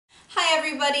Hi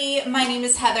everybody, my name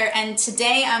is Heather and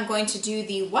today I'm going to do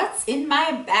the what's in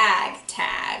my bag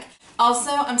tag.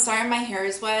 Also, I'm sorry my hair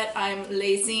is wet. I'm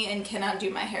lazy and cannot do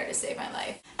my hair to save my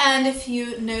life. And if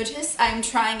you notice, I'm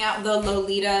trying out the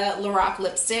Lolita Lorac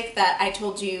lipstick that I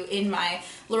told you in my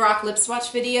Lorac lip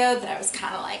swatch video that I was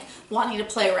kind of like wanting to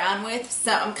play around with.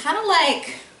 So I'm kind of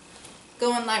like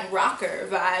going like rocker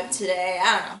vibe today.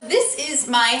 I don't know. This is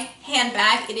my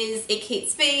handbag. It is a Kate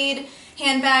Spade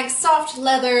handbag, soft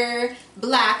leather,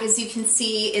 black. As you can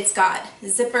see, it's got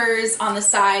zippers on the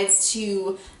sides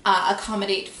to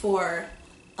accommodate for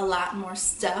a lot more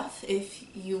stuff if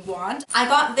you want. I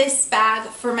got this bag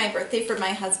for my birthday for my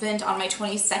husband on my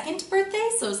 22nd birthday,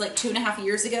 so it was like 2.5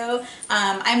 years ago.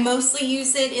 I mostly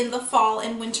use it in the fall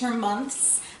and winter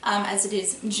months. As it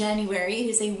is January, it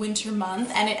is a winter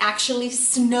month, and it actually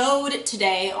snowed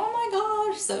today. Oh my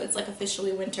gosh, so it's like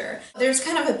officially winter. There's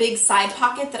kind of a big side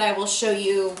pocket that I will show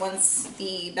you once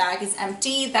the bag is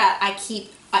empty that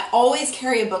I always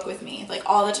carry a book with me, like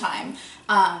all the time.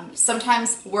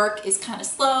 Sometimes work is kind of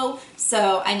slow,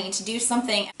 so I need to do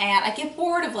something, and I get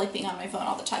bored of like being on my phone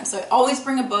all the time, so I always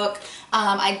bring a book.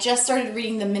 I just started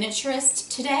reading The Miniaturist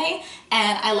today,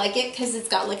 and I like it because it's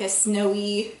got like a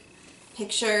snowy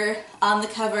picture on the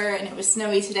cover, and it was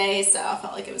snowy today, so I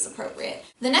felt like it was appropriate.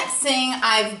 The next thing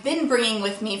I've been bringing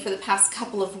with me for the past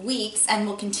couple of weeks and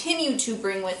will continue to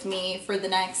bring with me for the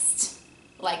next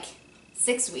like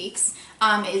 6 weeks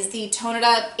is the Tone It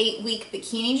Up 8-week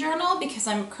bikini journal, because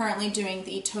I'm currently doing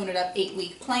the Tone It Up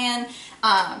 8-week plan.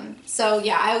 So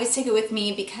yeah, I always take it with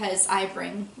me because I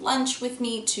bring lunch with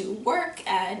me to work,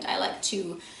 and I like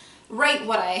to write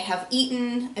what I have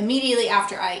eaten immediately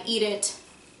after I eat it,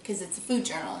 because it's a food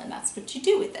journal and that's what you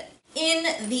do with it.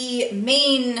 In the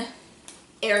main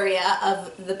area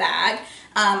of the bag,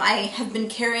 I have been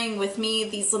carrying with me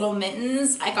these little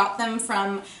mittens. I got them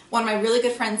from one of my really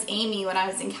good friends, Amy, when I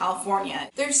was in California.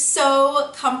 They're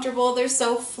so comfortable, they're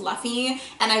so fluffy,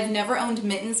 and I've never owned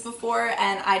mittens before,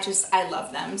 and I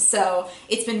love them. So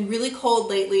it's been really cold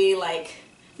lately, like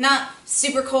not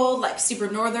super cold, like super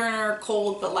northern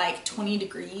cold, but like 20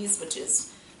 degrees, which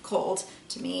is cold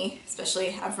to me,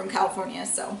 especially I'm from California,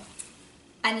 so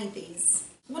I need these.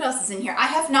 What else is in here? I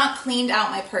have not cleaned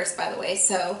out my purse, by the way,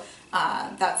 so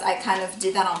I kind of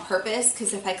did that on purpose,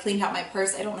 because if I cleaned out my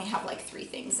purse, I'd only have like 3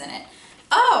 things in it.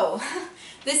 Oh,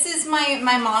 this is my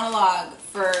monologue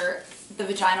for the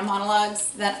vagina monologues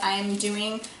that I'm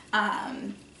doing.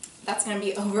 That's going to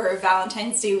be over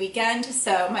Valentine's Day weekend,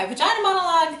 so my vagina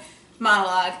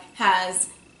monologue has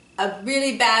a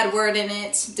really bad word in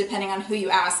it, depending on who you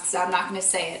ask, so I'm not going to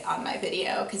say it on my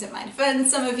video because it might offend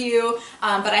some of you,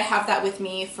 but I have that with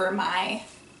me for my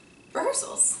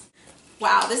rehearsals.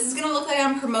 Wow, this is going to look like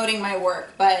I'm promoting my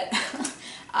work, but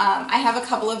I have a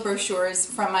couple of brochures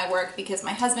from my work because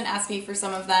my husband asked me for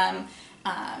some of them,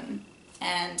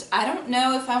 and I don't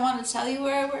know if I want to tell you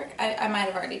where I work. I might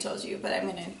have already told you, but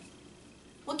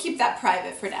we'll keep that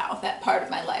private for now, that part of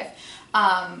my life.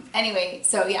 Anyway,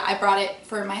 so yeah, I brought it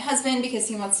for my husband because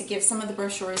he wants to give some of the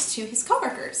brochures to his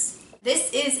coworkers.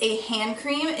 This is a hand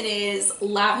cream. It is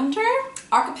Lavender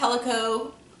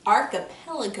Archipelago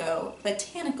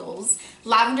Botanicals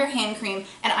lavender hand cream,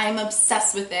 and I am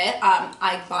obsessed with it.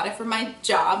 I bought it for my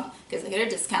job because I get a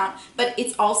discount, but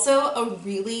it's also a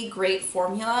really great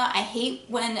formula. I hate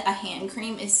when a hand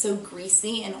cream is so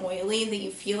greasy and oily that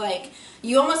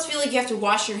you almost feel like you have to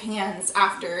wash your hands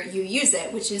after you use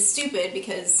it, which is stupid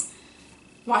because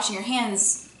washing your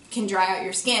hands can dry out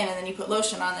your skin, and then you put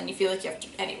lotion on and you feel like you have to,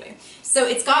 anyway. So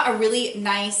it's got a really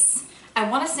nice, I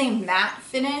want to say matte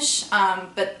finish,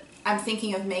 but I'm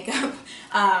thinking of makeup.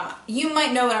 You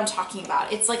might know what I'm talking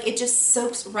about. It's like it just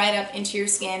soaks right up into your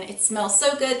skin. It smells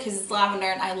so good because it's lavender,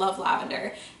 and I love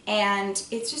lavender, and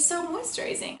it's just so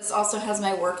moisturizing. This also has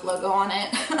my work logo on it,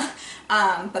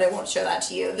 but I won't show that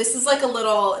to you. This is like a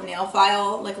little nail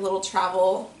file, like a little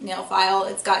travel nail file.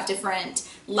 It's got different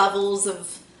levels of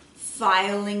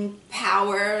filing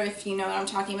power, if you know what I'm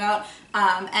talking about,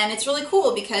 and it's really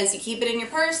cool because you keep it in your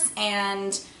purse,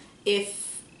 and if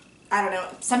I don't know,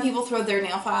 some people throw their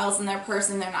nail files in their purse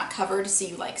and they're not covered, so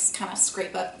you like kind of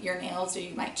scrape up your nails, or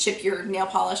you might chip your nail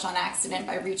polish on accident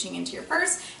by reaching into your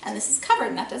purse, and this is covered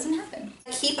and that doesn't happen.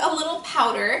 I keep a little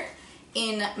powder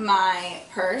in my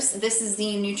purse. This is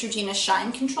the Neutrogena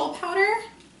Shine Control powder.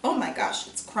 Oh my gosh,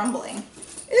 it's crumbling.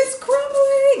 It's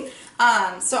crumbling!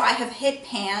 So I have hit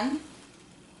pan.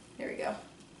 There we go.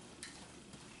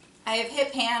 I have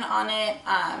hit pan on it.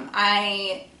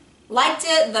 I liked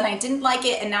it, then I didn't like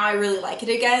it, and now I really like it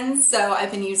again, so I've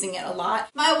been using it a lot.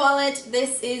 My wallet,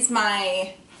 this is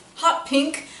my hot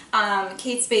pink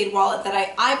Kate Spade wallet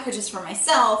that I purchased for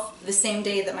myself the same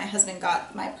day that my husband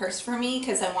got my purse for me,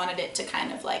 because I wanted it to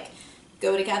kind of like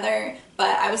go together.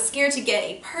 But I was scared to get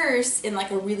a purse in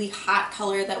like a really hot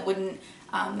color that wouldn't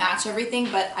match everything,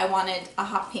 but I wanted a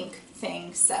hot pink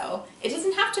thing, so it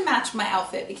doesn't have to match my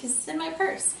outfit because it's in my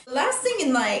purse. The last thing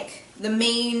in like the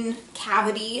main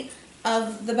cavity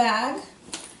of the bag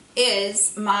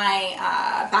is my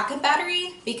backup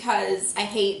battery, because I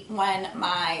hate when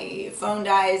my phone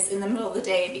dies in the middle of the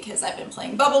day because I've been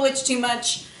playing Bubble Witch too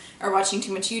much or watching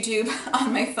too much YouTube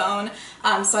on my phone.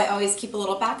 So I always keep a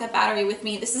little backup battery with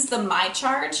me. This is the My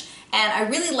Charge, and I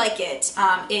really like it.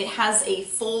 It has a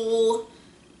full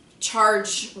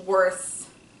charge worth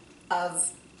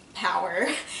of power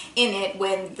in it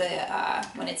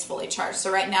when it's fully charged.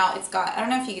 So right now it's got, I don't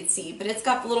know if you can see, but it's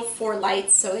got the little 4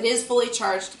 lights, so it is fully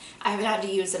charged. I haven't had to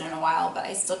use it in a while, but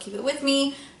I still keep it with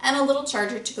me, and a little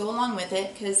charger to go along with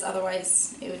it, because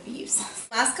otherwise it would be useless.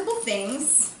 Last couple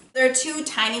things. There are 2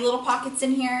 tiny little pockets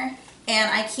in here,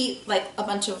 and I keep like a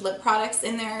bunch of lip products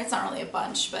in there. It's not really a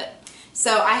bunch, but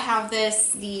so I have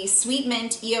the Sweet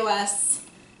Mint EOS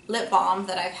lip balm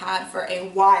that I've had for a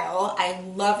while. I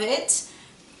love it.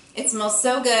 It smells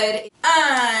so good.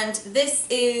 And this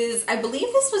is, I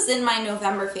believe this was in my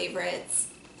November favorites.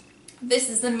 This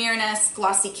is the Miraness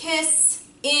Glossy Kiss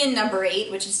in number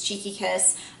 8, which is Cheeky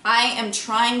Kiss. I am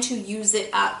trying to use it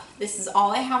up. This is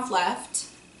all I have left.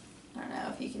 I don't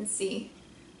know if you can see.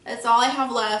 That's all I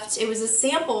have left. It was a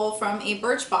sample from a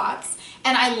Birchbox,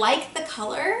 and I like the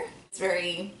color. It's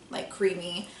very like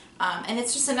creamy, and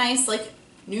it's just a nice like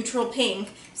neutral pink,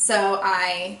 so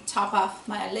I top off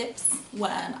my lips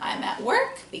when I'm at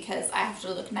work because I have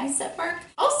to look nice at work.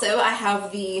 Also, I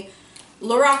have the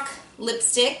Lorac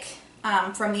lipstick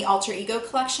from the Alter Ego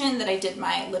collection that I did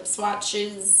my lip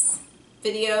swatches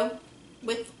video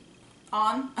with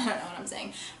on. I don't know what I'm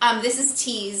saying. This is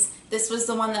Tease. This was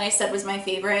the one that I said was my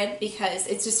favorite because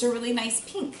it's just a really nice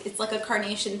pink. It's like a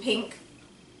carnation pink.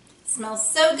 Smells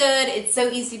so good. It's so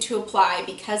easy to apply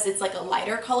because it's like a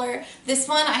lighter color. This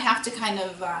one I have to kind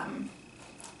of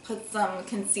put some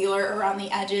concealer around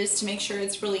the edges to make sure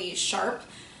it's really sharp.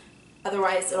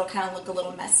 Otherwise it'll kind of look a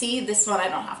little messy. This one I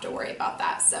don't have to worry about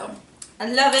that. So I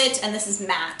love it, and this is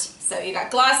matte. So you got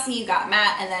glossy, you got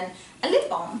matte, and then a lip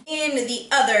balm. In the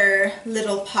other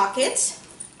little pocket,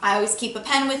 I always keep a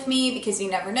pen with me because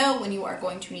you never know when you are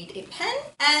going to need a pen.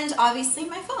 And obviously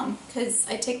my phone, because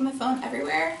I take my phone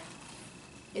everywhere.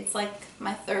 It's like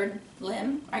my 3rd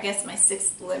limb, I guess my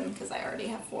 6th limb because I already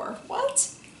have 4.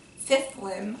 What? 5th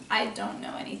limb. I don't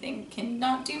know anything.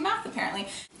 Cannot do math apparently.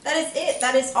 That is it.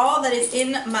 That is all that is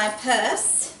in my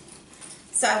purse.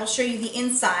 So I will show you the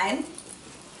inside.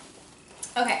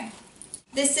 Okay.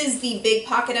 This is the big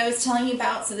pocket I was telling you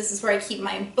about. So this is where I keep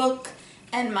my book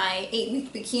and my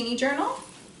 8-week bikini journal.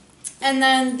 And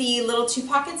then the little 2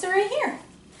 pockets are right here.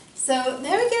 So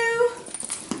there we go.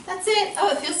 That's it.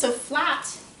 Oh, it feels so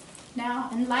flat now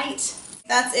and light.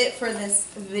 That's it for this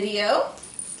video.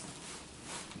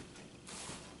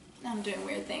 Now I'm doing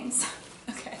weird things.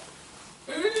 Okay.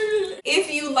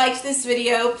 If you liked this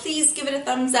video, please give it a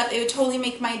thumbs up. It would totally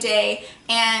make my day.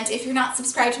 And if you're not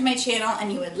subscribed to my channel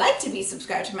and you would like to be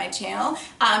subscribed to my channel,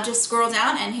 just scroll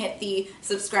down and hit the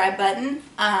subscribe button,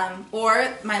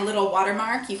 or my little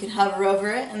watermark. You can hover over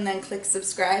it and then click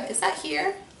subscribe. Is that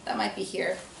here? That might be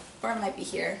here. Or it might be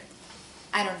here.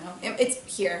 I don't know.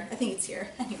 It's here. I think it's here.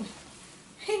 Anyway.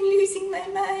 I'm losing my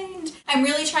mind. I'm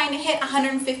really trying to hit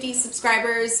 150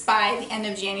 subscribers by the end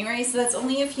of January, so that's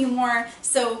only a few more.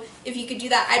 So if you could do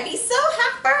that, I'd be so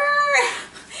happy.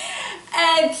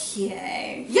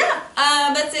 Okay. Yeah,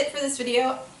 that's it for this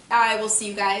video. I will see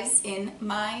you guys in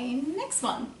my next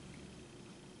one.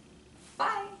 Bye.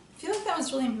 I feel like that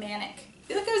was really manic. I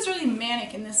feel like I was really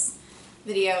manic in this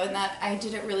video and that I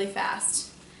did it really fast.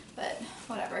 But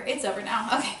whatever, it's over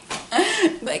now. Okay.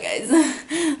 Bye guys.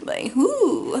 Bye.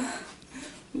 Woo.